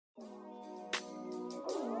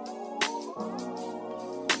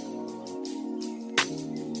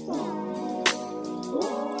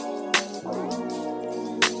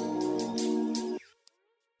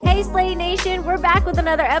Nation. We're back with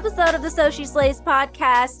another episode of the So She Slays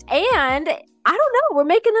podcast. And I don't know, we're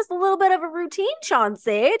making this a little bit of a routine,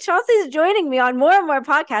 Chauncey. Chauncey's joining me on more and more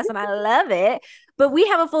podcasts, and I love it. But we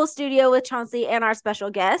have a full studio with Chauncey and our special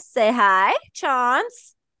guest. Say hi,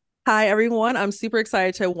 Chaunce. Hi, everyone. I'm super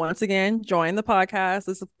excited to once again join the podcast.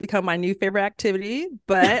 This has become my new favorite activity,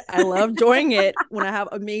 but I love joining it when I have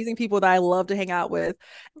amazing people that I love to hang out with.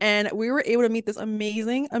 And we were able to meet this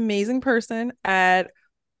amazing person at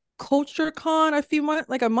Culture Con a month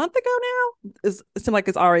ago now. It seems like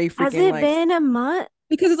it's already freaking. Has it been a month?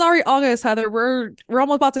 Because it's already August, Heather. We're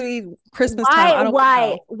almost about to be Christmas time.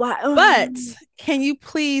 Why? But can you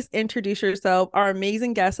please introduce yourself? Our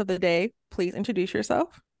amazing guest of the day. Please introduce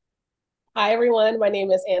yourself. Hi, everyone. My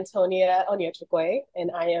name is Antonia Onyechukwe,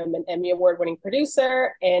 and I am an Emmy Award-winning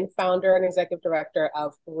producer and founder and executive director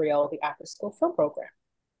of Real, the after-school film program.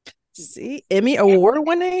 See, Emmy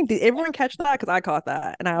Award-winning? Did everyone catch that? Because I caught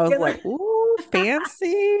that, and I was like, ooh,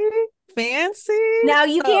 fancy. Now,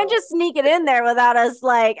 you can't just sneak it in there without us,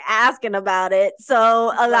 like, asking about it.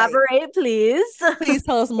 So, elaborate, please. Please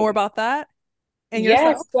tell us more about that. And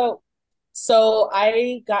yes, so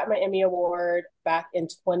I got my Emmy Award back in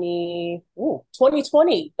 2020. No,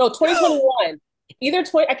 2021.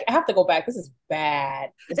 I have to go back. This is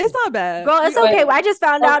bad. It's not bad. Girl, it's okay. I just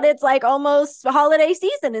found out it's like almost holiday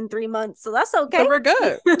season in 3 months. So that's okay. So we're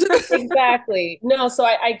good. Exactly. No, so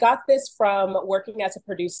I got this from working as a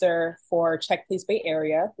producer for Check Please Bay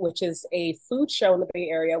Area, which is a food show in the Bay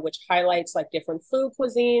Area, which highlights like different food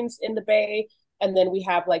cuisines in the Bay. And then we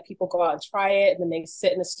have like people go out and try it, and then they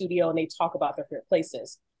sit in the studio and they talk about their favorite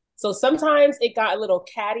places. So sometimes it got a little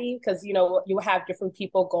catty because, you know, you have different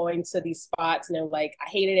people going to these spots and they're like, I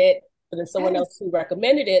hated it. But then someone else who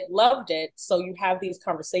recommended it loved it. So you have these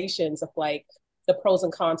conversations of like the pros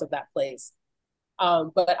and cons of that place.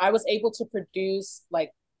 But I was able to produce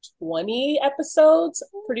like 20 episodes,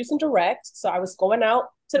 produce and direct. So I was going out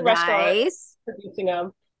to the restaurant, producing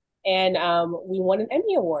them. And we won an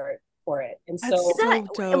Emmy Award for it. And so was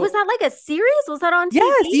that like a series? Was that on TV?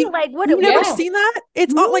 Yes, like what? You've never seen that?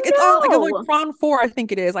 It's on like Ron 4, I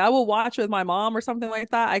think it is. I will watch it with my mom or something like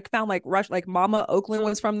that. I found like Mama Oakland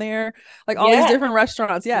was from there. Like all these different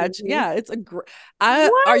restaurants. Yeah, it's a great.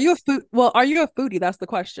 Are you a foodie? That's the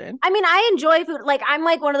question. I mean, I enjoy food. Like I'm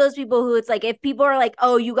like one of those people who it's like if people are like,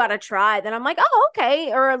 oh, you gotta try, then I'm like, oh,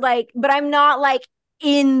 okay, or like, but I'm not like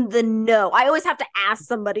in the know. I always have to ask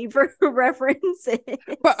somebody for references.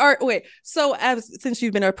 But so since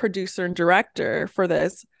you've been a producer and director for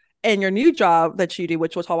this and your new job that you do,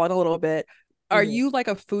 which we'll talk about in a little bit, are you like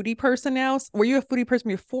a foodie person now? Were you a foodie person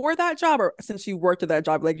before that job, or since you worked at that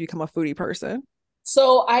job, like you become a foodie person?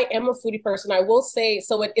 So I am a foodie person. I will say,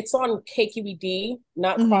 so it's on KQED,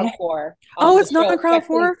 not Crowd 4. Oh, it's not on Crowd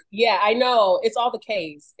 4? Yeah, I know. It's all the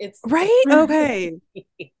K's. It's right? Okay.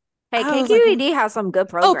 Hey, KQED has some good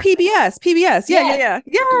programs. Oh, PBS. Yeah.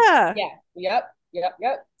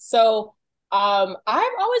 Yep. So, I've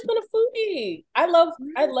always been a foodie. I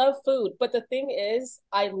love food, but the thing is,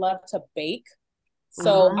 I love to bake.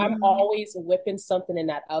 So I'm always whipping something in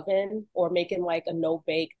that oven or making like a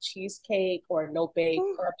no-bake cheesecake or a no-bake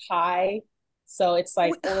or a pie. So it's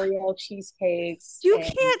like Oreo cheesecakes. You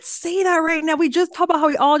can't say that right now. We just talked about how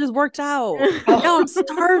we all just worked out. Now I'm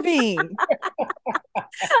starving.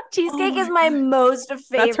 Cheesecake is my most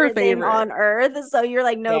favorite thing on earth. So you're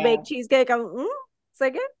like no-bake cheesecake. It's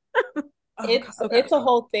like it. It's a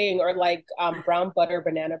whole thing. Or like brown butter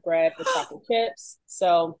banana bread with chocolate chips.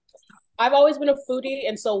 So I've always been a foodie.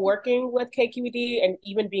 And so working with KQED and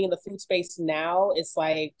even being in the food space now, it's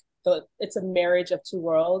like, it's a marriage of two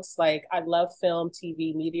worlds. Like I love film,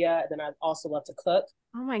 TV, media, and then I also love to cook.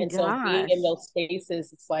 Oh my god! So being in those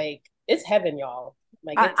spaces, it's like it's heaven, y'all.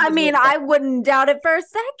 Like I wouldn't doubt it for a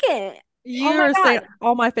second. You're saying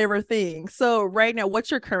all my favorite things. So right now,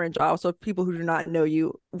 what's your current job? So people who do not know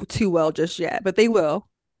you too well just yet, but they will.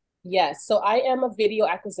 Yes. So I am a video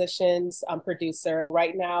acquisitions producer.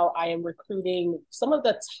 Right now, I am recruiting some of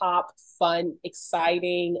the top, fun,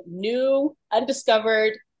 exciting, new,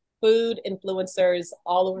 undiscovered food influencers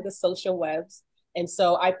all over the social webs. And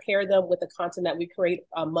so I pair them with the content that we create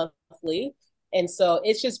monthly. And so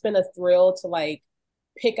it's just been a thrill to like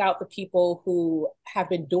pick out the people who have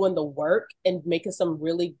been doing the work and making some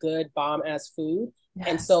really good bomb ass food. Yes.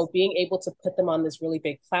 And so being able to put them on this really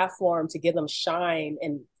big platform to give them shine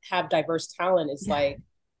and have diverse talent is like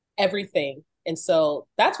everything. And so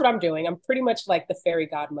that's what I'm doing. I'm pretty much like the fairy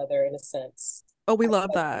godmother in a sense. Oh, we love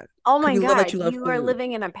that. Oh my God. You are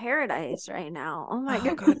living in a paradise right now. Oh my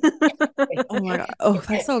God. Oh my God. Oh,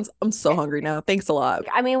 that sounds, I'm so hungry now. Thanks a lot.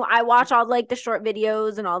 I mean, I watch all like the short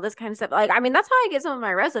videos and all this kind of stuff. Like, I mean, that's how I get some of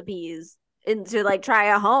my recipes. and to like try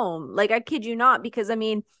at home. Like, I kid you not, because I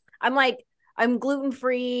mean, I'm gluten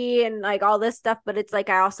free and like all this stuff, but it's like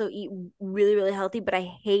I also eat really, really healthy, but I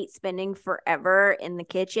hate spending forever in the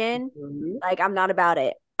kitchen. Mhm. Like, I'm not about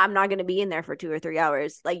it. I'm not going to be in there for 2 or 3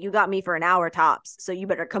 hours. Like, you got me for an hour tops. So you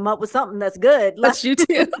better come up with something that's good. That's you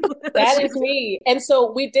too. That is me. And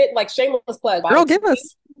so we did, like, shameless plug. Girl, give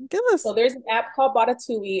Batatouille. us. So there's an app called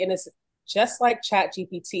Batatouille, and it's just like Chat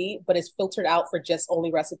GPT, but it's filtered out for just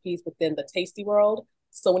only recipes within the tasty world.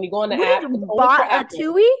 So when you go on the app, it's only for Apple.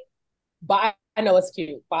 Batatouille? I know it's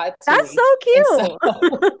cute. Batatouille. That's so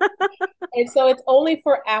cute. And so it's only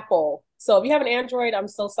for Apple. So if you have an Android, I'm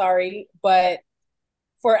so sorry, but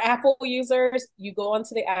for Apple users, you go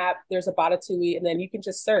onto the app, there's a Batatouille, and then you can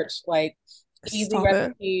just search like easy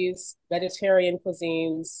recipes, vegetarian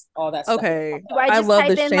cuisines, all that stuff. Okay. Do I just love type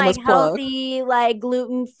this in like shameless plug. healthy, like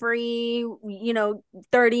gluten-free,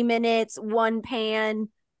 30 minutes, one pan?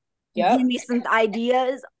 Yep. Give me some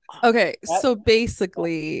ideas. Okay, Yep. so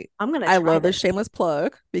basically, I love this shameless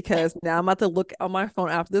plug because now I'm about to look on my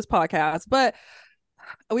phone after this podcast. But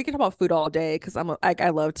we can talk about food all day because I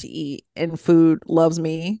love to eat and food loves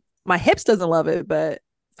me. My hips doesn't love it, but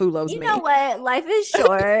food loves me. You know what? Life is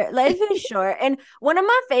short. Life is short. And one of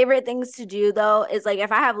my favorite things to do though is like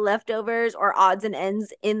if I have leftovers or odds and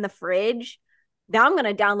ends in the fridge, now I'm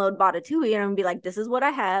gonna download Batatouille and I'm gonna be like, this is what I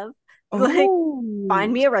have. Like,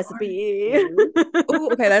 find me a recipe. Ooh,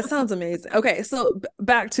 okay, that sounds amazing. Okay, so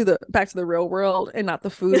back to the real world and not the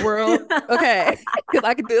food world. Okay, because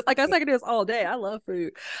I could do this. Like I said, I could do this all day. I love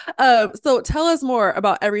food. So tell us more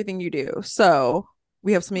about everything you do. So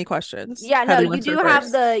we have so many questions. Yeah, no, you do have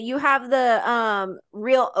first? the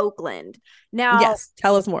Real Oakland. Now, Yes,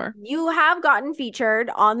 tell us more. You have gotten featured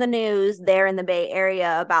on the news there in the Bay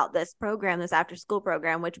Area about this program, this after school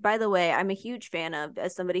program, which by the way, I'm a huge fan of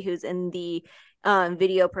as somebody who's in the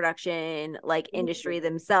video production like industry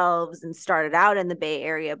themselves and started out in the Bay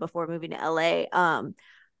Area before moving to LA.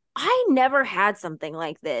 I never had something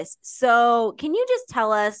like this. So can you just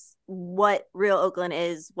tell us what Real Oakland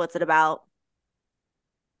is? What's it about?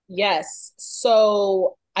 Yes.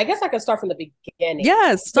 So I guess I can start from the beginning.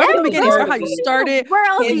 Yes, start from the beginning. Start how you started. Where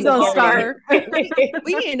else are you gonna start?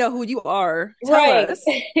 We need to know who you are. Tell us.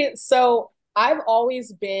 So I've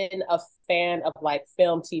always been a fan of like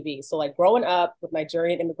film TV. So like growing up with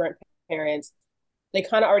Nigerian immigrant parents, they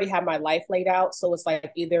kind of already have my life laid out. So it's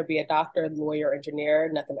like either be a doctor, lawyer, engineer,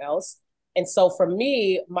 nothing else. And so for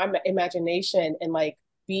me, my imagination and like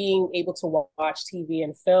being able to watch TV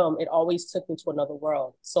and film, it always took me to another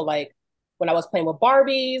world. So like when I was playing with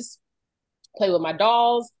Barbies, play with my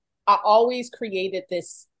dolls, I always created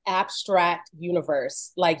this abstract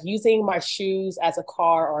universe, like using my shoes as a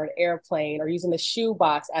car or an airplane, or using the shoe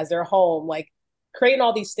box as their home, like creating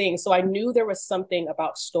all these things. So I knew there was something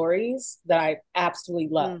about stories that I absolutely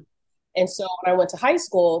loved. And so when I went to high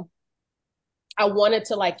school, I wanted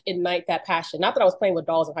to like ignite that passion. Not that I was playing with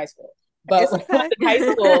dolls in high school, but when I went to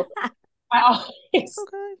high school,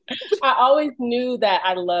 I always knew that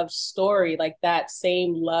I loved story. Like that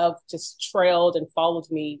same love just trailed and followed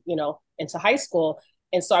me, into high school.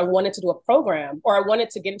 And so I wanted to do a program, or I wanted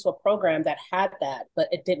to get into a program that had that, but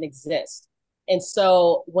it didn't exist. And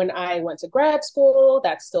so when I went to grad school,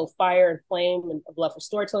 that still fire and flame and love for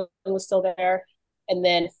storytelling was still there. And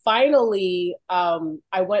then finally,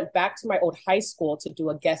 I went back to my old high school to do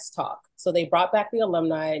a guest talk. So they brought back the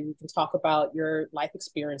alumni and you can talk about your life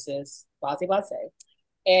experiences, blase, blase.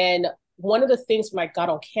 And one of the things when I got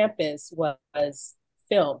on campus was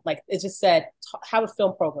film. Like it just said, have a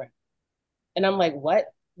film program. And I'm like, what?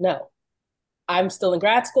 No, I'm still in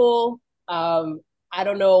grad school. I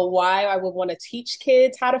don't know why I would want to teach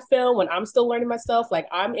kids how to film when I'm still learning myself. Like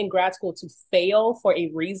I'm in grad school to fail for a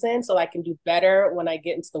reason so I can do better when I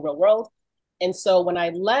get into the real world. And so when I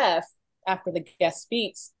left after the guest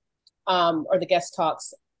speaks or the guest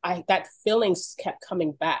talks, that feelings kept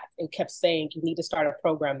coming back and kept saying, you need to start a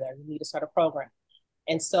program there. You need to start a program.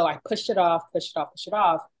 And so I pushed it off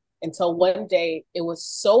until one day it was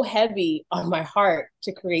so heavy on my heart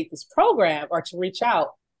to create this program or to reach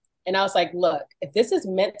out. And I was like, look, if this is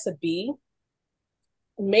meant to be,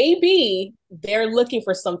 maybe they're looking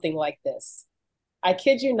for something like this. I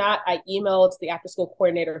kid you not, I emailed the after school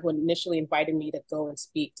coordinator who initially invited me to go and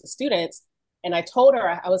speak to students. And I told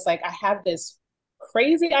her, I was like, I have this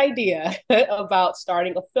crazy idea about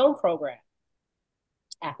starting a film program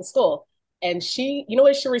at the school. And she, you know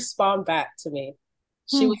what, she responded back to me.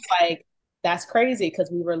 She was like, that's crazy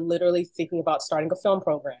because we were literally thinking about starting a film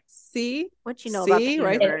program. See what you know about the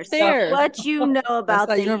universe. Right there. What you know about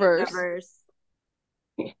the universe.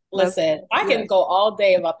 Listen, I can go all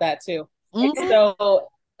day about that too. And so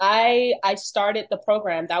I started the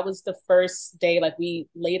program. That was the first day. Like we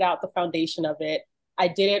laid out the foundation of it. I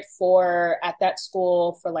did it for at that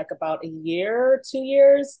school for like about a year, 2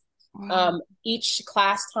 years. Wow. Each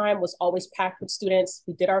class time was always packed with students.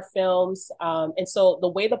 We did our films. And so the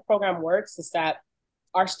way the program works is that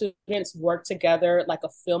our students work together like a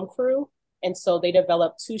film crew. And so they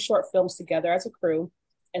developed 2 short films together as a crew.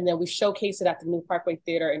 And then we showcase it at the New Parkway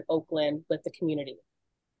Theater in Oakland with the community.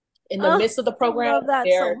 In the midst of the I program, love that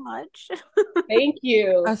so much. thank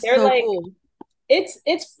you. That's They're so like, cool.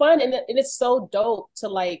 it's fun and it's so dope to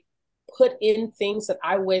like put in things that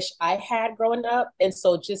I wish I had growing up. And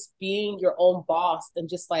so just being your own boss and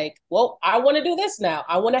just like, well, I want to do this now.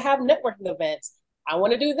 I want to have networking events. I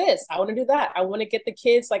want to do this. I want to do that. I want to get the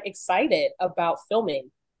kids like excited about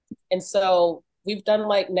filming. And so we've done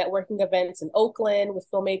like networking events in Oakland with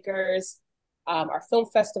filmmakers, our film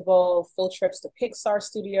festival, field trips to Pixar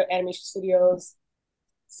studio, animation studios.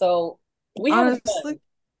 So we have Honestly,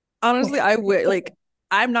 honestly, I would like,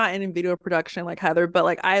 I'm not in video production like Heather, but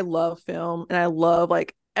like I love film and I love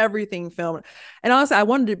like everything film. And honestly, I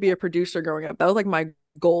wanted to be a producer growing up. That was like my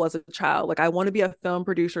goal as a child. Like I want to be a film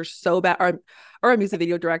producer so bad, or a music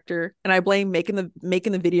video director. And I blame making the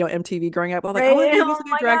video MTV growing up. I was like, I want to be a music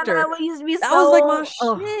video director. God, that used to be That was like my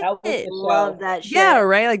that shit. was love that shit. Yeah,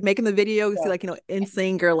 right. Like making the video, you Yeah. see like,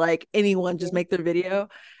 NSYNC or like anyone just make their video.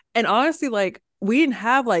 And honestly, like we didn't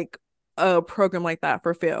have like a program like that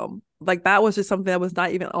for film. Like that was just something that was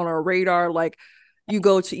not even on our radar. Like you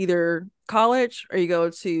go to either college or you go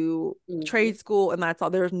to trade school, and that's all.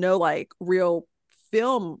 There's no like real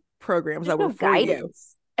film programs There's that were no for you.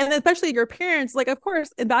 guidance. And especially your parents, like of course,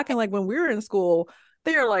 and back in like when we were in school,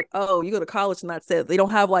 they're like, oh, you go to college and that's it. They don't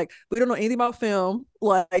have like, we don't know anything about film.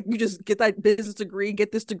 Like you just get that business degree,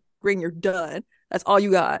 get this degree, and you're done. That's all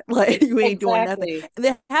you got. Like you ain't doing nothing. And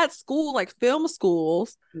they had school, like film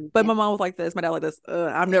schools, but my mom was like this, my dad like this.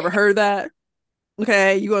 I've never heard that.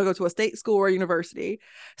 Okay, you want to go to a state school or university.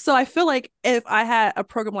 So I feel like if I had a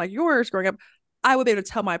program like yours growing up, I would be able to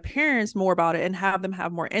tell my parents more about it and have them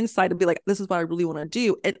have more insight and be like, this is what I really want to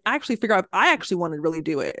do. And actually figure out if I actually want to really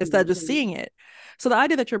do it instead of just seeing it. So the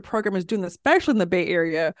idea that your program is doing, especially in the Bay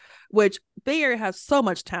Area, which Bay Area has so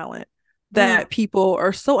much talent that people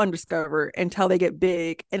are so undiscovered until they get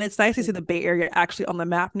big. And it's nice to see the Bay Area actually on the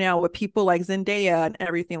map now with people like Zendaya and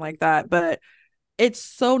everything like that. But it's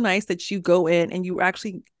so nice that you go in and you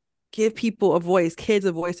actually give people a voice, kids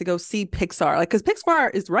a voice to go see Pixar. Like, because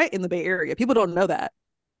Pixar is right in the Bay Area. People don't know that.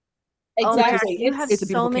 Exactly. You have it's a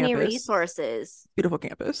so many campus. resources. Beautiful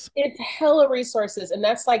campus. It's hella resources. And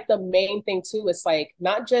that's like the main thing too. It's like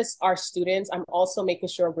not just our students. I'm also making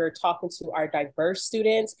sure we're talking to our diverse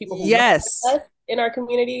students, people who yes us in our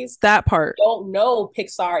communities. That part. Don't know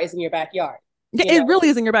Pixar is in your backyard. Yeah, it really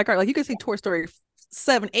is in your backyard. Like you can see Toy Story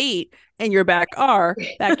 7, 8 in your backyard.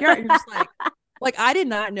 You're just like I did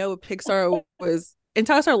not know Pixar was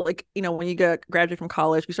until I started like, when you graduate from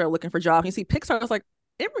college, you start looking for jobs. You see Pixar, I was like,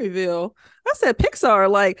 Emeryville. I said Pixar,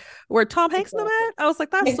 like where Tom Hanks in that. I was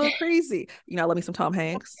like, that's so crazy. I love me some Tom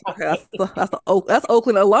Hanks. Okay, that's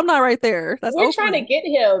Oakland alumni right there. We're Oakland. Trying to get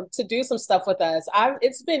him to do some stuff with us.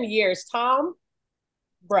 It's been years, Tom.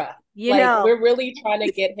 Bruh, we're really trying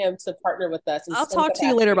to get him to partner with us. I'll talk to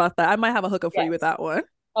you later about that. I might have a hookup for you with that one.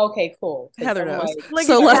 Okay, cool. Heather knows.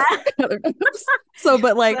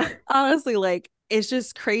 But like honestly, like it's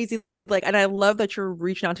just crazy. Like, and I love that you're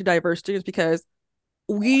reaching out to diverse students because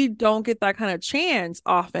we don't get that kind of chance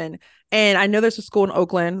often. And I know there's a school in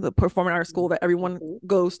Oakland, the performing arts school that everyone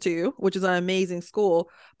goes to, which is an amazing school,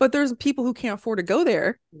 but there's people who can't afford to go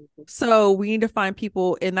there. So we need to find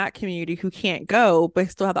people in that community who can't go, but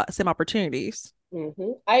still have that same opportunities.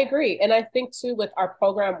 I agree. And I think too, with our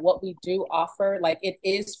program, what we do offer, like it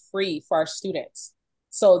is free for our students.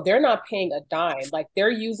 So they're not paying a dime. Like they're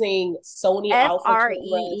using Sony Alpha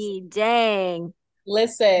cameras. Dang.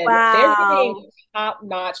 Listen, they're getting top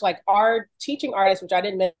notch, like our teaching artists, which I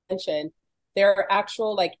didn't mention, they're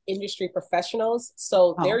actual like industry professionals.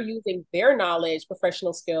 So they're using their knowledge,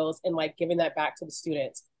 professional skills, and like giving that back to the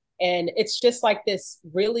students. And it's just like this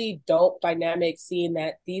really dope dynamic seeing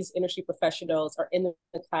that these industry professionals are in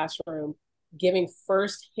the classroom giving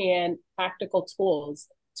firsthand practical tools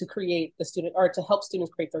to create the student or to help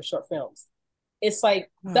students create their short films. It's like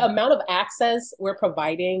the amount of access we're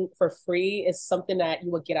providing for free is something that you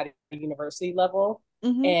would get at a university level.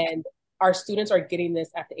 And our students are getting this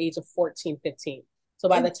at the age of 14, 15. So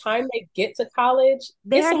by the time they get to college,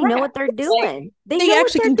 they already know what they're doing. Like, they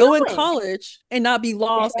actually can go in college and not be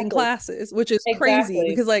lost in classes, which is crazy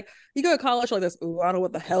because like you go to college like this, I don't know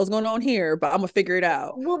what the hell's going on here, but I'm gonna figure it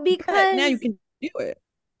out. Well, because now you can do it.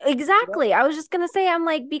 Exactly. I was just gonna say, I'm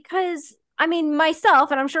like, because I mean,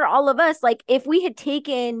 myself, and I'm sure all of us, like, if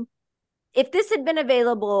this had been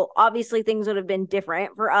available, obviously things would have been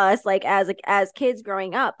different for us, like as kids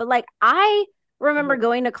growing up. But like, I remember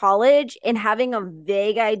going to college and having a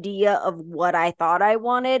vague idea of what I thought I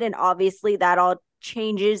wanted, and obviously that all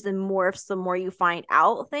changes and morphs the more you find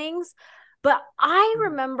out things. But I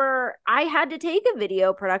remember I had to take a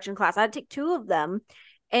video production class. I had to take two of them,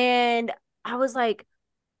 and I was like,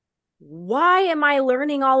 why am I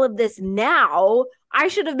learning all of this now? I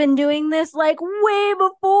should have been doing this like way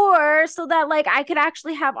before, so that like I could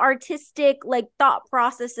actually have artistic like thought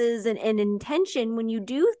processes and intention when you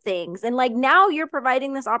do things. And like now you're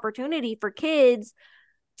providing this opportunity for kids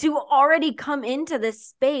to already come into this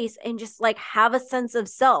space and just like have a sense of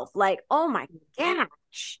self. Like, oh my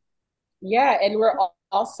gosh. Yeah, and we're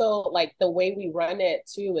also like the way we run it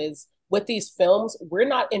too is with these films, we're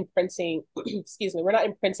not imprinting, excuse me, we're not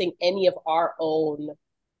imprinting any of our own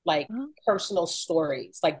like personal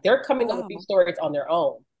stories. Like they're coming up with these stories on their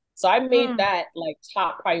own. So I made that like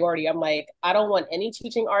top priority. I'm like, I don't want any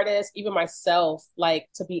teaching artists, even myself, like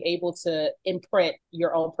to be able to imprint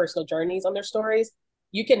your own personal journeys on their stories.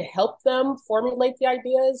 You can help them formulate the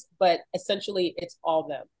ideas, but essentially it's all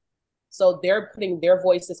them. So they're putting their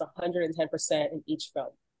voices 110% in each film.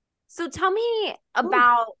 So tell me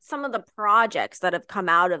about some of the projects that have come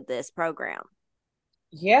out of this program.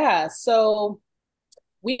 Yeah, so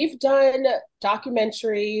we've done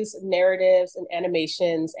documentaries, narratives, and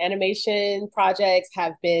animations. Animation projects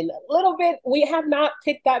have been a little bit, we have not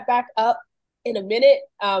picked that back up in a minute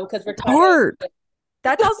because we're kind hard.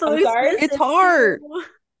 That's also it's hard.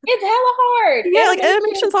 It's hella hard. Yeah, like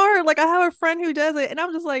animation's hard. Like I have a friend who does it, and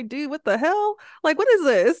I'm just like, dude, what the hell? Like, what is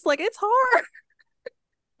this? Like, it's hard.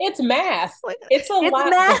 It's math. Like, it's a lot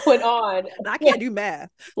math going on. I can't do math.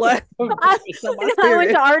 Like I went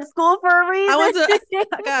to art school for a reason.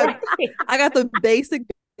 I got the basic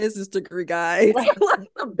business degree, guys. Right. Like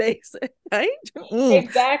the basic, right?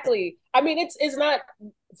 Exactly. I mean, it's not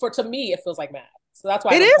to me, it feels like math. So that's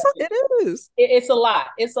why it is. It's a lot.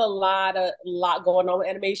 It's a lot going on with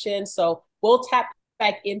animation. So we'll tap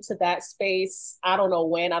back into that space. I don't know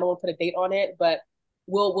when. I don't want to put a date on it, but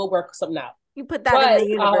we'll work something out. You put that in the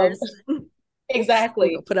universe.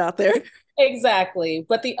 Exactly. Put out there. Exactly.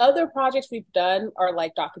 But the other projects we've done are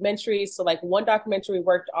like documentaries. So like one documentary we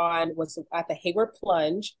worked on was at the Hayward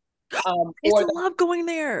Plunge. I love going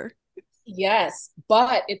there. Yes,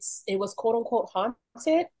 but it was quote unquote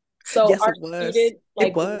haunted. So yes, our student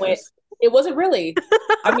like went. It wasn't really.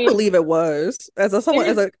 I believe it was. As a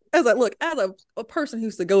person who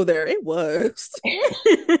used to go there, it was.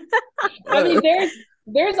 I mean,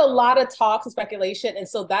 there's a lot of talks and speculation, and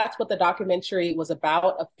so that's what the documentary was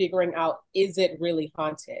about, of figuring out, is it really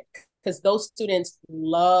haunted? Because those students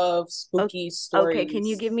love spooky stories. Okay, can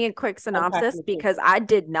you give me a quick synopsis? Because I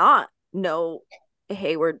did not know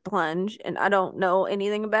Hayward Plunge and I don't know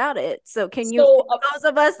anything about it. So can you, those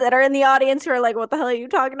of us that are in the audience who are like, what the hell are you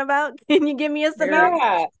talking about? Can you give me a synopsis?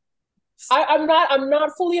 Yeah. I'm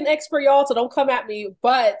not fully an expert, y'all, so don't come at me.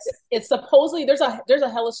 But it's supposedly there's a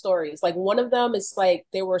hella stories. Like one of them is like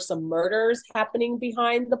there were some murders happening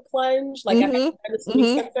behind the plunge, like at the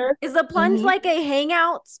swimming center. Is the plunge like a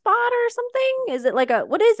hangout spot or something? Is it like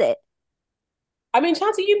what is it? I mean,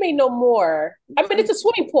 Chauncey, you may know more. I mean, it's a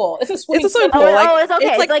swimming pool. It's a swimming pool. It's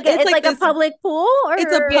okay. It's like a public pool? Or?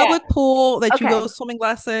 It's a public pool that you go swimming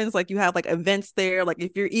lessons. Like you have like events there. Like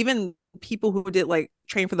if you're even people who did like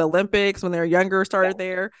train for the Olympics when they were younger started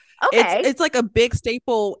there. Okay. It's like a big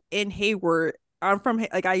staple in Hayward. I'm from,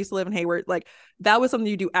 like, I used to live in Hayward. Like that was something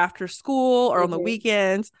you do after school or on the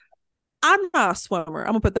weekends. I'm not a swimmer. I'm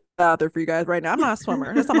gonna put that out there for you guys right now. I'm not a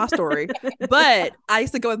swimmer. That's not my story. But I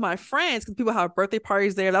used to go with my friends because people have birthday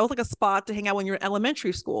parties there. That was like a spot to hang out when you're in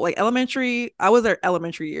elementary school. Like I was there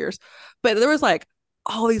elementary years, but there was like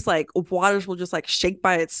all these like waters will just like shake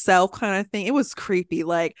by itself kind of thing. It was creepy.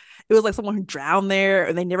 Like it was like someone who drowned there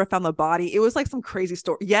and they never found the body. It was like some crazy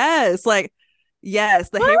story. Yes, the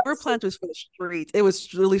Hayward Plunge was for the streets. It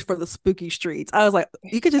was really for the spooky streets. I was like,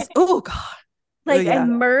 you could just, oh God.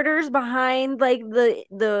 And murders behind like the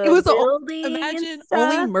it was building. Imagine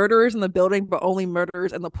only murderers in the building, but only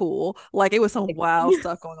murderers in the pool. Like it was some wild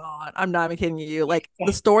stuff going on. I'm not even kidding you. Like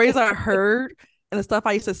the stories I heard and the stuff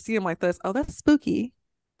I used to see, I'm like this. Oh, that's spooky.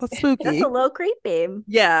 That's spooky. That's a little creepy.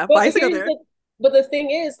 Yeah, but I used to go there. But the thing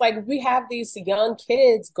is, like, we have these young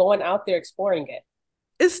kids going out there exploring it.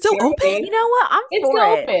 It's still open. You know what? It's still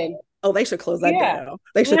open. Oh, they should close that down.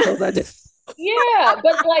 They should close that down. Yeah,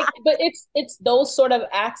 but it's those sort of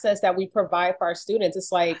access that we provide for our students.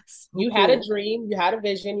 It's like So you had a cool. dream, you had a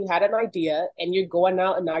vision, you had an idea, and you're going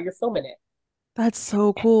out and now you're filming it. That's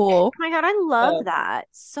so cool. Oh my God, I love So, that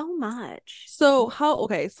so much. So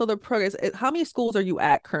so the progress, how many schools are you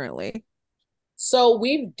at currently? so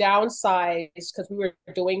we've downsized because we were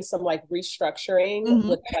doing some like restructuring Hmm.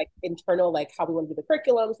 with like internal, like how we want to do the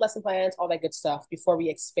curriculums, lesson plans, all that good stuff before we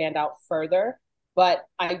expand out further. But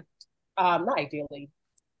not ideally,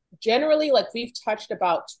 generally, like we've touched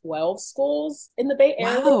about 12 schools in the Bay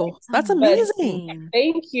Area. Wow, that's But amazing.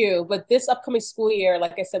 thank you. But this upcoming school year,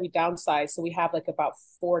 like I said, we downsized. So we have like about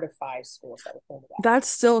 4 to 5 schools that we're going to. That's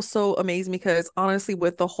still so amazing because honestly,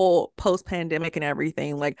 with the whole post-pandemic and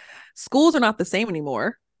everything, like schools are not the same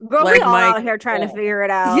anymore. Girl, we Like all my out here trying to Yeah. figure it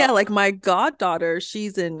Yeah, out. like my goddaughter,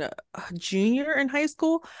 she's in junior in high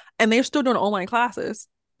school, and they're still doing online classes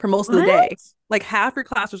for most of the What? day. Like half your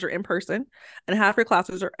classes are in person, and half your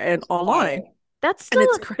classes are online, That's and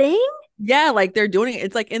still a thing? yeah, like they're doing it.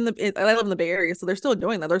 It's like I live in the Bay Area, so they're still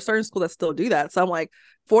doing that. There's certain schools that still do that. So I'm like,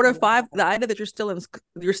 4 to 5. The idea that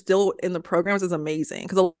you're still in the programs is amazing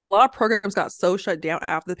because a lot of programs got so shut down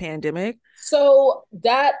after the pandemic. So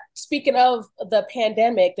that speaking of the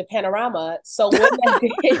pandemic, the panorama. So when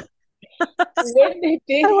it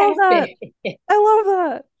did I love that. happen, I love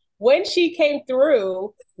that. when she came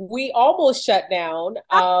through, we almost shut down.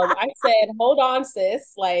 I said, "Hold on,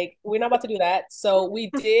 sis. Like, we're not about to do that." So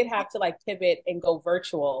we did have to like pivot and go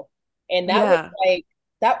virtual, and that was Yeah, like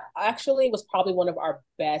that actually was probably one of our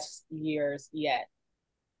best years yet.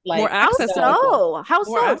 more Like, How access to people, so? How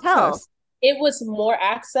more so? Tell. access. it was more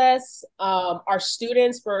access. Our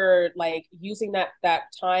students were like using that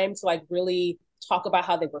time to like really talk about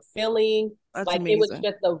how they were feeling. That's Like it was amazing.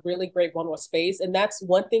 just a really great vulnerable space. And that's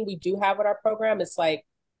one thing we do have with our program. It's like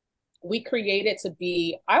we create it to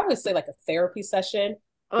be, I always say like a therapy session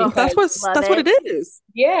Oh, because love That's what it. it is.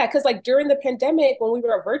 yeah, because like during the pandemic when we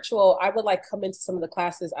were virtual, I would like come into some of the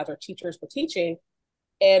classes as our teachers were teaching.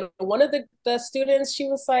 And one of the students, she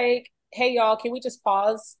was like, "Hey y'all, can we just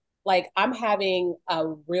pause? Like I'm having a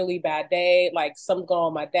really bad day. Like something's going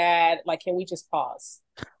on with my dad. Like can we just pause?"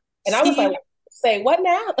 And I was like, See, "Say what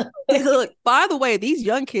now?" look, by the way, these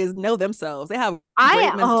young kids know themselves. They have great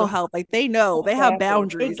I mental oh health. Like they know, they have Exactly.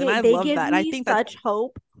 boundaries, and I they love give that. And I me think that's such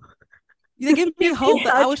hope. they give me Give me hope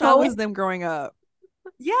that I such wish I hope. was them growing up.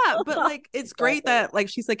 Yeah, but like it's great Exactly. that like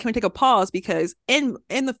she's like, can we take a pause because in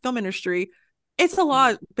the film industry, it's a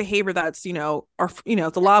lot of behavior that's or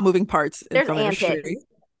it's a lot of moving parts in There's film antics. industry.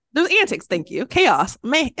 There's antics, thank you, chaos,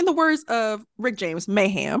 may in the words of Rick James,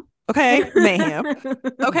 mayhem. Okay, mayhem.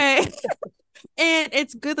 Okay. And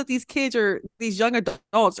it's good that these young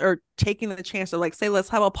adults are taking the chance to like say, let's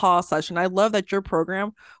have a pause session. I love that your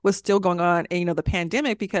program was still going on in, the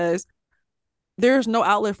pandemic because there's no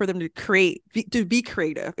outlet for them to be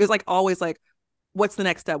creative. It's like always like, what's the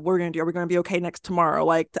next step we're going to do? Are we going to be okay next tomorrow?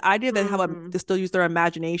 Like the idea that Mm. to still use their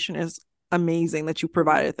imagination is amazing that you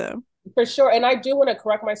provided them. For sure. And I do want to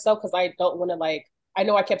correct myself because I don't want to like I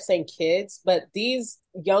know I kept saying kids, but these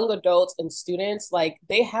young adults and students, like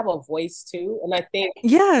they have a voice too. And I think we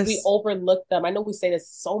Yes. overlook them. I know we say this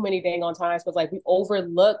so many dang on times, but like we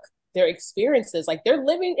overlook their experiences. Like they're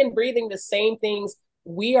living and breathing the same things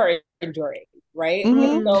we are enduring, right? And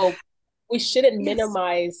Mm-hmm. Mm. so we shouldn't Yes.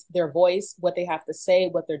 minimize their voice, what they have to say,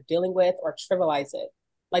 what they're dealing with, or trivialize it.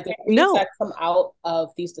 Like the things No, that come out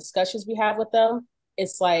of these discussions we have with them,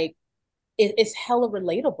 it's like it's hella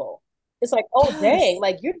relatable. It's like, oh dang, yes.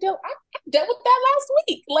 like I dealt with that last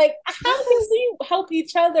week. Like, how can Yes. we help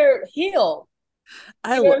each other heal?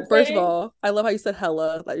 You know what I'm First of saying? all, I love how you said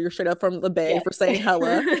hella, like you're straight up from the Bay Yes. for saying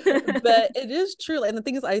hella. But it is true. And the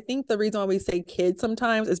thing is, I think the reason why we say kids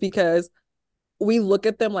sometimes is because we look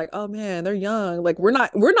at them like, oh man, they're young. Like we're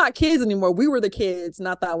not kids anymore. We were the kids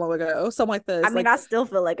not that long ago. Something like I this. mean, Like I still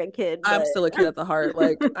feel like a kid, I'm but still a kid at the heart.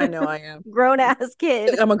 Like I know I am. grown ass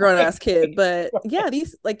kid. I'm a grown ass kid. But yeah,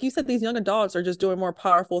 these like you said, these young adults are just doing more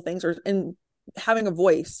powerful things and having a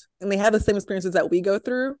voice. And they have the same experiences that we go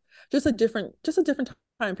through, just a different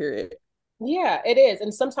time period. Yeah, it is.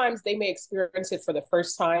 And sometimes they may experience it for the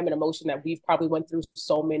first time, an emotion that we've probably went through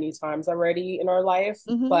so many times already in our life,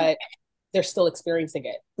 Mm-hmm. but they're still experiencing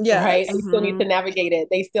it, right? They Yes. still need Mm-hmm. to navigate it.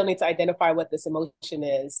 They still need to identify what this emotion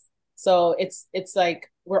is. So it's like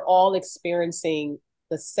we're all experiencing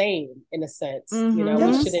the same in a sense. You know, we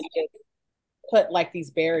Mm-hmm. Yes. shouldn't just put like these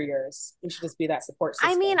barriers. We should just be that support system.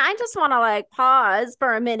 I mean, I just want to like pause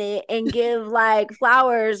for a minute and give like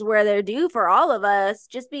flowers where they're due for all of us,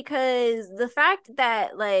 just because the fact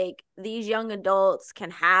that like these young adults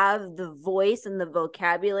can have the voice and the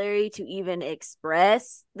vocabulary to even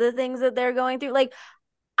express the things that they're going through. Like,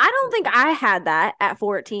 I don't think I had that at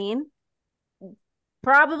 14.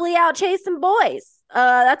 Probably out chasing boys.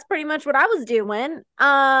 That's pretty much what I was doing.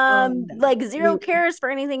 Like zero cares for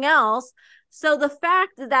anything else. So the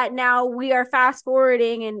fact that now we are fast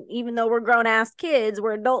forwarding, and even though we're grown ass kids,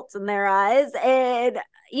 we're adults in their eyes, and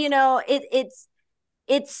you know, it's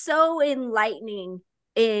so enlightening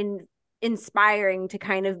and inspiring to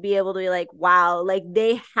kind of be able to be like, wow, like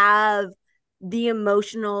they have the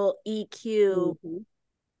emotional EQ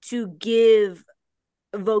to give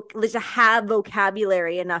to have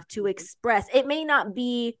vocabulary enough to express. It may not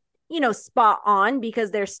be, you know, spot on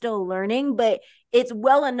because they're still learning, but it's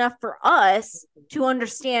well enough for us to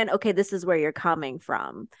understand, okay, this is where you're coming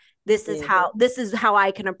from. This is how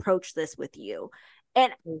I can approach this with you.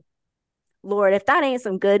 And Lord, if that ain't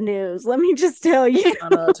some good news, let me just tell you. I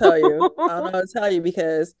don't know to tell you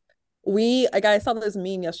because I saw this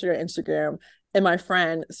meme yesterday on Instagram, and my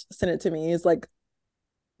friend sent it to me. It's like,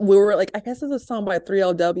 we were like, I guess it's a song by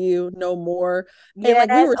 3LW, No More. And like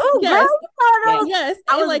we were yes.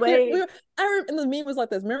 I was like and the meme was like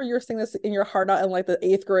this. Remember you were singing this in your heart out in like the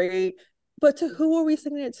 8th grade. But to who were we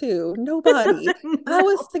singing it to? Nobody. I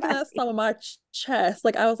was singing that song on my chest.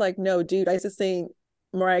 Like I was like, no, dude, I used to sing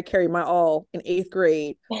Mariah Carey, My All, in 8th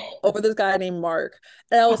grade over this guy named Mark.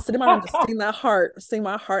 And I was sitting around just sing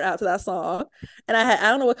my heart out to that song. And I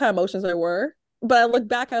don't know what kind of emotions there were, but I look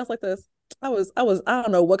back, I was like this. I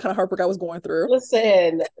don't know what kind of heartbreak I was going through.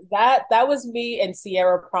 Listen, that was me and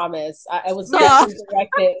Sierra Promise. I was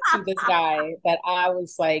directed to this guy that I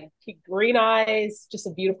was like, green eyes, just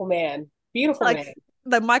a beautiful man. Beautiful like, man.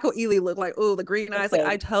 Like Michael Ealy looked like, oh, the green eyes. Like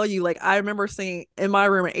I tell you, like I remember singing in my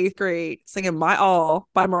room in 8th grade, singing My All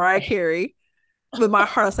by Mariah Carey. With my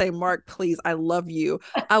heart, I say, Mark, please, I love you.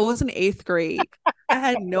 I was in 8th grade. I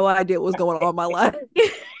had no idea what was going on in my life.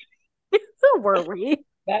 Who were we?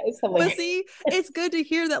 That is hilarious. But see, it's good to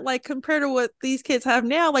hear that, like, compared to what these kids have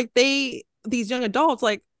now, like these young adults,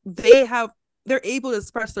 like they're able to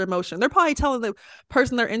express their emotion. They're probably telling the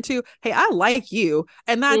person they're into, hey, I like you.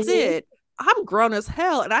 And that's it. I'm grown as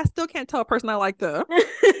hell, and I still can't tell a person I like them.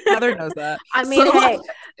 Heather knows that. I mean, hey,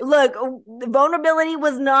 look, vulnerability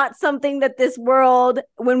was not something that this world,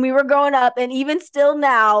 when we were growing up, and even still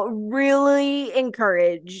now, really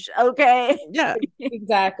encouraged. Okay. Yeah,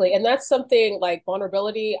 exactly. And that's something like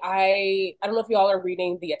vulnerability. I don't know if you all are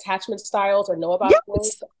reading The Attachment Styles or know about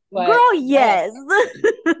those. But girl, yes.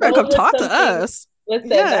 Come talk to us. Listen,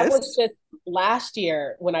 that was just last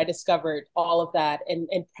year when I discovered all of that and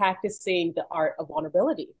practicing the art of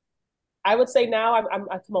vulnerability. I would say now I've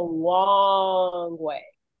come a long way.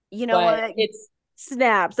 You know what? It's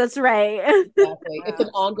snaps. That's right. Exactly. It's an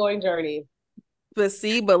ongoing journey.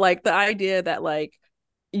 But like the idea that like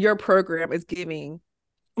your program is giving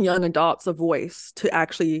young adults a voice to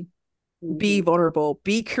actually be vulnerable,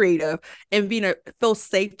 be creative, and feel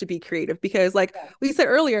safe to be creative. Because like we said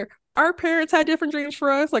earlier, our parents had different dreams for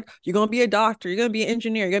us. Like, you're going to be a doctor, you're going to be an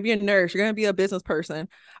engineer, you're going to be a nurse, you're going to be a business person,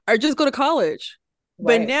 or just go to college.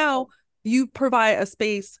 Right. But now you provide a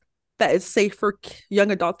space that is safe for young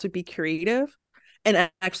adults to be creative and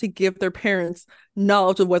actually give their parents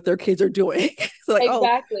knowledge of what their kids are doing. So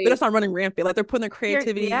like, they're just not running rampant. Like they're putting their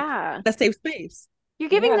creativity in that safe space. You're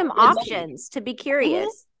giving them options to be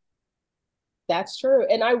curious. That's true.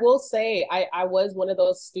 And I will say, I was one of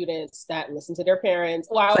those students that listened to their parents.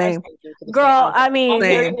 Well, girl, I mean,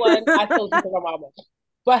 I told you to my mama.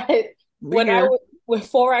 But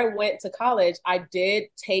before I went to college, I did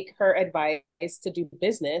take her advice to do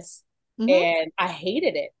business, and I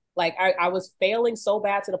hated it. Like I was failing so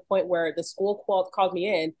bad to the point where the school called me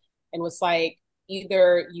in and was like,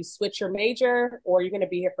 either you switch your major or you're going to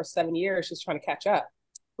be here for 7 years just trying to catch up.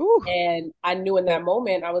 Ooh. And I knew in that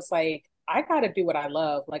moment, I was like, I got to do what I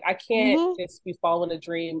love. Like I can't just be following a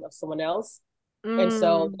dream of someone else. And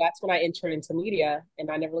so that's when I entered into media, and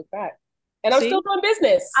I never looked back. And I'm still doing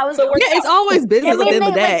business. It's always business at the end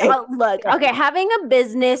of the day. Look, okay, having a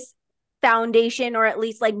business foundation, or at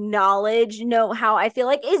least like know-how, I feel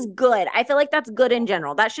like is good. I feel like that's good in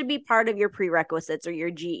general. That should be part of your prerequisites or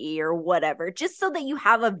your GE or whatever, just so that you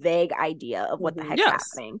have a vague idea of what the heck's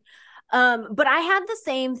happening. But I had the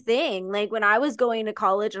same thing. Like when I was going to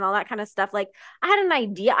college and all that kind of stuff, like I had an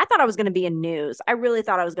idea. I thought I was going to be in news. I really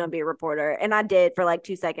thought I was going to be a reporter, and I did for like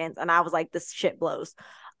 2 seconds, and I was like, this shit blows.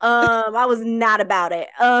 I was not about it.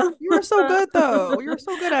 You were so good though. You were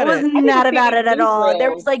so good I at was it. I not didn't about think it at it was all.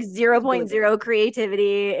 There was real. like It was really good. 0.0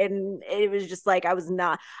 creativity, and it was just like I was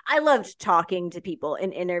not. I loved talking to people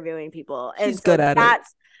and interviewing people, and She's so good at it.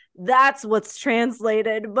 that's what's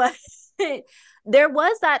translated. But there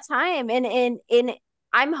was that time, and in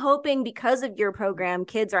I'm hoping because of your program,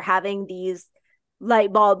 kids are having these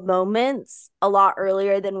light bulb moments a lot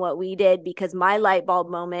earlier than what we did, because my light bulb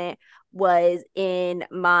moment was in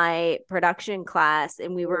my production class,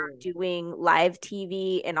 and we were doing live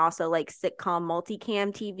TV and also like sitcom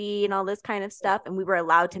multicam TV and all this kind of stuff, and we were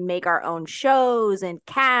allowed to make our own shows and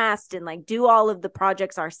cast and like do all of the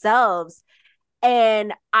projects ourselves.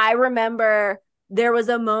 And I remember there was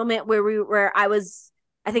a moment where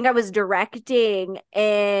I think I was directing,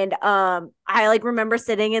 and I like remember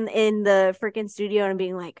sitting in the freaking studio and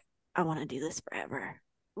being like, I want to do this forever.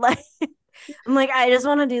 Like I'm like, I just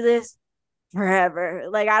want to do this forever.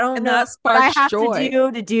 Like I don't And know that what I sparks have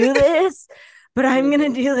joy. to do this, but I'm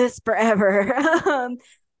gonna do this forever.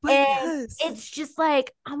 But And yes. it's just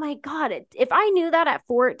like, oh my God, if I knew that at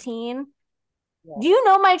 14, Yeah. do you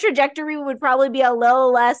know my trajectory would probably be a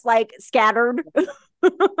little less like scattered?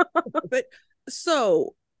 But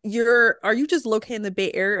so are you just located in the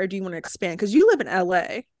Bay Area, or do you want to expand? Because you live in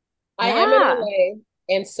LA. I am in Yeah. LA,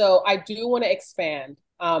 and so I do want to expand.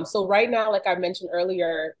 So right now, like I mentioned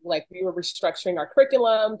earlier, like we were restructuring our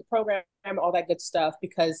curriculum, the program, all that good stuff,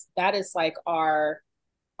 because that is like our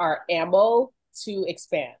ammo to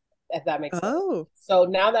expand, if that makes sense. Oh. So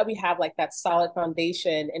now that we have like that solid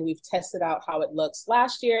foundation and we've tested out how it looks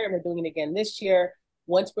last year and we're doing it again this year,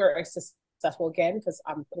 once we're successful again, because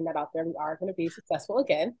I'm putting that out there, we are going to be successful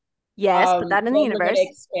again. Yes, put that in the Then we're going to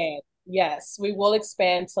universe. expand. Yes, we will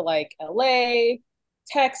expand to like LA,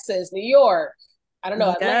 Texas, New York. I don't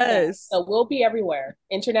know, Atlanta. Yes. So we'll be everywhere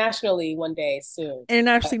internationally one day soon. And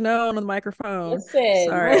actually known on the microphone. Listen,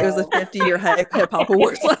 Sorry, it was a girl. 50-year hip hop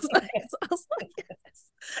awards last night. So I was like, yes.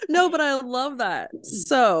 No, but I love that.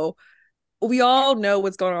 So we all know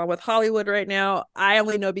what's going on with Hollywood right now. I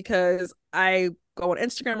only know because I go on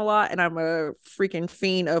Instagram a lot and I'm a freaking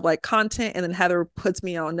fiend of like content, and then Heather puts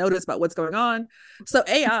me on notice about what's going on. So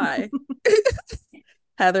AI.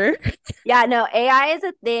 Heather. Yeah, no, AI is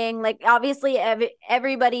a thing. Like obviously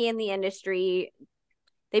everybody in the industry,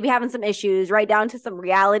 they be having some issues, right down to some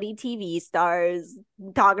reality TV stars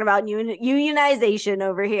talking about unionization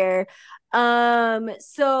over here.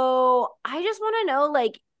 So I just want to know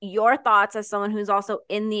like your thoughts as someone who's also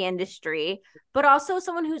in the industry, but also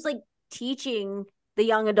someone who's like teaching the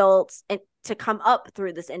young adults and to come up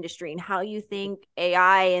through this industry, and how you think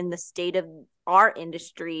AI and the state of our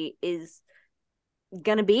industry is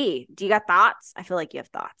gonna be. Do you got thoughts? I feel like you have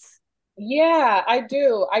thoughts. Yeah, I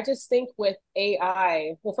do. I just think with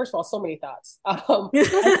AI, well, first of all, so many thoughts. Give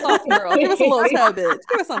us a thought, girl. Give us a little tidbit.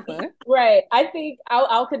 Give us something. Right. I think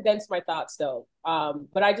I'll condense my thoughts though.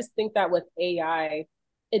 But I just think that with AI,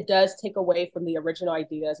 it does take away from the original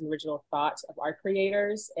ideas and original thoughts of our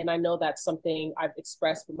creators. And I know that's something I've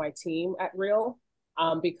expressed with my team at Real,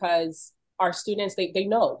 because our students, they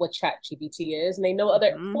know what ChatGPT is and they know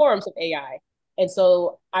other forms of AI. And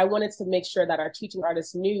so I wanted to make sure that our teaching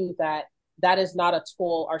artists knew that that is not a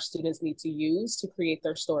tool our students need to use to create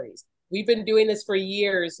their stories. We've been doing this for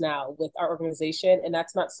years now with our organization, and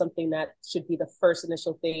that's not something that should be the first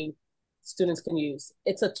initial thing students can use.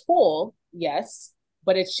 It's a tool, yes,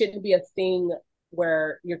 but it shouldn't be a thing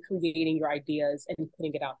where you're creating your ideas and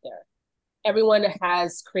putting it out there. Everyone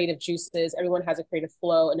has creative juices, everyone has a creative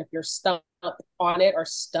flow, and if you're stuck on it or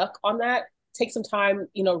stuck on that, take some time,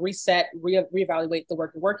 reset, reevaluate the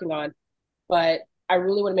work you're working on. But I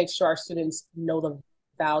really want to make sure our students know the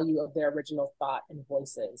value of their original thought and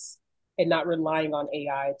voices, and not relying on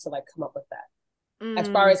AI to like come up with that. As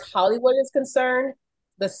far as Hollywood is concerned,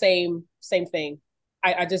 the same thing.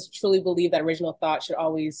 I just truly believe that original thought should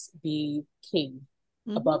always be king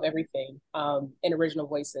above everything, and original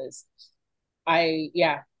voices.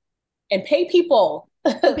 And pay people.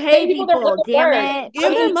 Pay people, their worth damn work. it.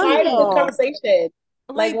 Give them money. Tired of this conversation.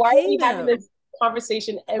 Like, why are pay we having them. this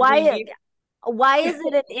conversation every Why year? why is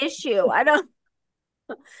it an issue? I don't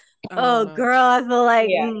I Oh don't know. girl, I feel like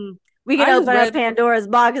Yeah. we can I just open up read, Pandora's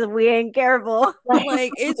box if we ain't careful. but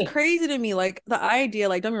like it's crazy to me. Like the idea,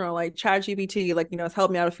 like don't get me wrong, like ChatGPT, like it's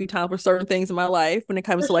helped me out a few times for certain things in my life when it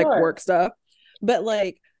comes For to like sure. work stuff. But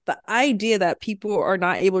like the idea that people are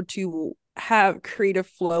not able to have creative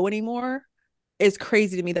flow anymore is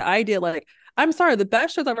crazy to me. The idea, like, I'm sorry, the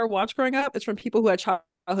best shows I've ever watched growing up is from people who had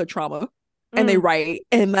childhood trauma and they write.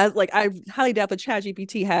 And that's like, I highly doubt that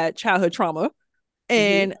ChatGPT had childhood trauma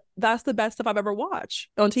And that's the best stuff I've ever watched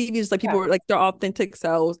on TV. It's like people are like, they're authentic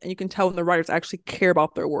selves, and you can tell when the writers actually care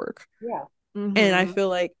about their work. Yeah. And I feel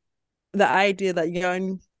like the idea that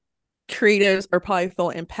young creatives are probably feel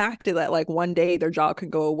impacted that like one day their job can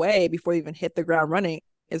go away before they even hit the ground running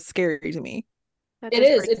is scary to me. It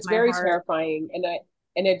is. It's very terrifying.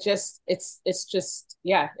 And it's just it's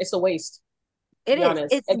a waste. It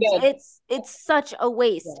is. It's such a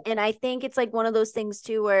waste. Yeah. And I think it's like one of those things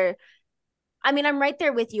too where, I mean, I'm right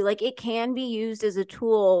there with you. Like, it can be used as a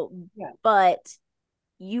tool, but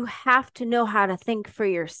you have to know how to think for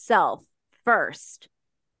yourself first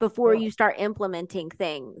before you start implementing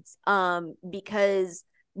things. Because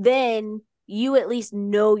then you at least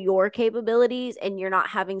know your capabilities and you're not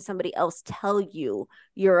having somebody else tell you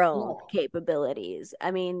your own capabilities.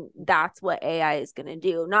 I mean, that's what AI is going to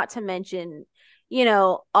do. Not to mention, you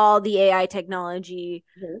know, all the AI technology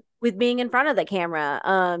with being in front of the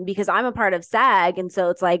camera, because I'm a part of SAG. And so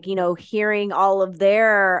it's like, you know, hearing all of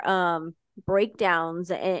their breakdowns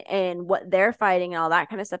and what they're fighting and all that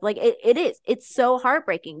kind of stuff. Like it's so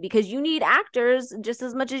heartbreaking because you need actors just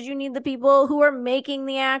as much as you need the people who are making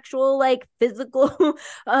the actual like physical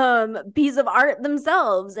piece of art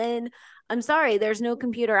themselves. And I'm sorry, there's no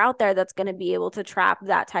computer out there that's going to be able to trap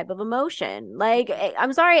that type of emotion. Like,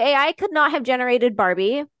 I'm sorry, AI could not have generated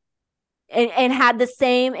Barbie and had the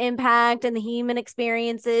same impact and the human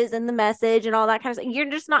experiences and the message and all that kind of stuff. You're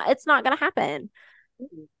just not, it's not going to happen.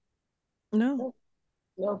 No.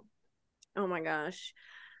 Oh my gosh.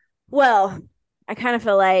 Well, I kind of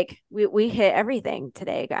feel like we hit everything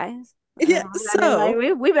today, guys. Yeah, like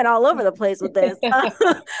we've been all over the place with this.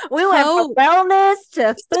 We went from wellness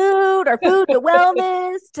to food, or food to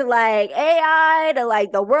wellness, to like AI, to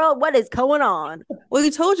like the world. What is going on? Well,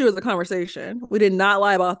 we told you it was a conversation. We did not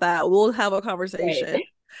lie about that. We'll have a conversation.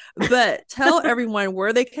 Right. But tell everyone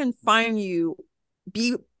where they can find you,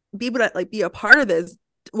 be able to like be a part of this.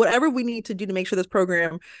 Whatever we need to do to make sure this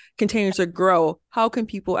program continues to grow, how can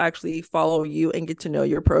people actually follow you and get to know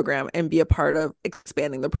your program and be a part of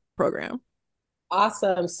expanding the program?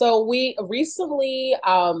 Awesome. So we recently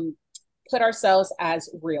put ourselves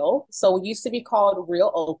as Real. So we used to be called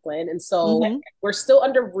Real Oakland. And so we're still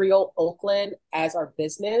under Real Oakland as our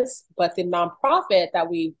business, but the nonprofit that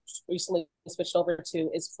we recently switched over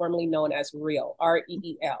to is formerly known as Real,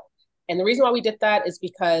 REEL. And the reason why we did that is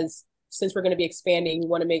because since we're going to be expanding, we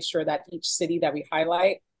want to make sure that each city that we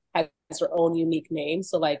highlight has their own unique name.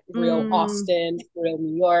 So like Real Austin, Real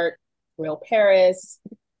New York, Real Paris,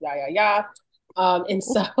 and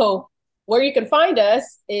so where you can find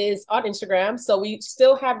us is on Instagram. So we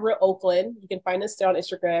still have Real Oakland. You can find us still on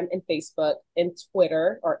Instagram and Facebook and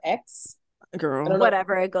Twitter or X. Girl,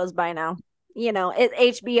 whatever it goes by now. You know,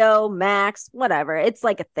 it's HBO Max, whatever. It's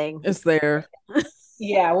like a thing. It's there.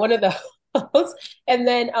 Yeah, one of those. And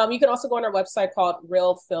then you can also go on our website called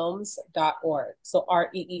realfilms.org. So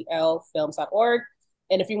REEL films.org.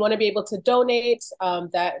 And if you want to be able to donate,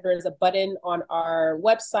 that there's a button on our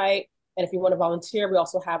website. And if you want to volunteer, we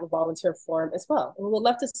also have a volunteer form as well. And we would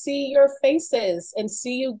love to see your faces and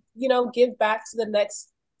see you, you know, give back to the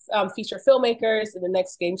next feature filmmakers and the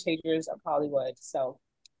next game changers of Hollywood. So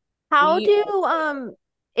how do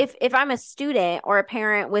if I'm a student or a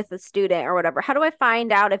parent with a student or whatever, how do I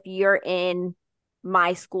find out if you're in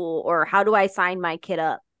my school, or how do I sign my kid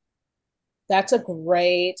up? That's a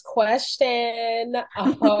great question.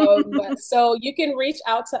 So you can reach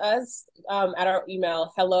out to us at our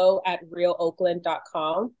email,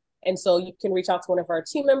 hello@realoakland.com. And so you can reach out to one of our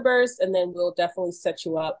team members, and then we'll definitely set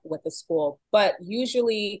you up with the school. But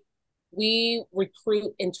usually we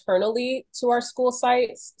recruit internally to our school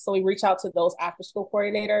sites. So we reach out to those after school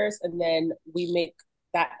coordinators, and then we make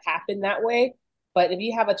that happen that way. But if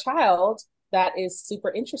you have a child that is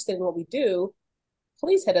super interested in what we do,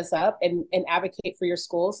 please hit us up and advocate for your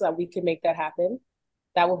school so that we can make that happen.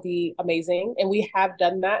 That would be amazing. And we have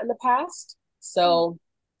done that in the past. So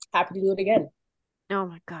happy to do it again. Oh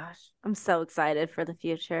my gosh. I'm so excited for the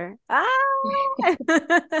future.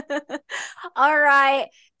 All right.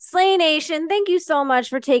 Slay Nation, thank you so much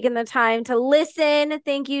for taking the time to listen.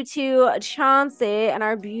 Thank you to Chauncey and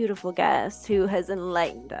our beautiful guest who has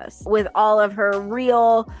enlightened us with all of her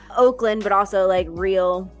real Oakland, but also like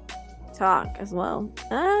real talk as well.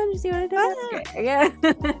 You see what I did? Okay. Yeah.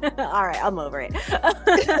 All right. I'm over it. All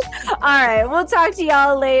right. We'll talk to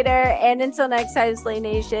y'all later. And until next time, Slay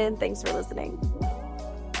Nation, thanks for listening.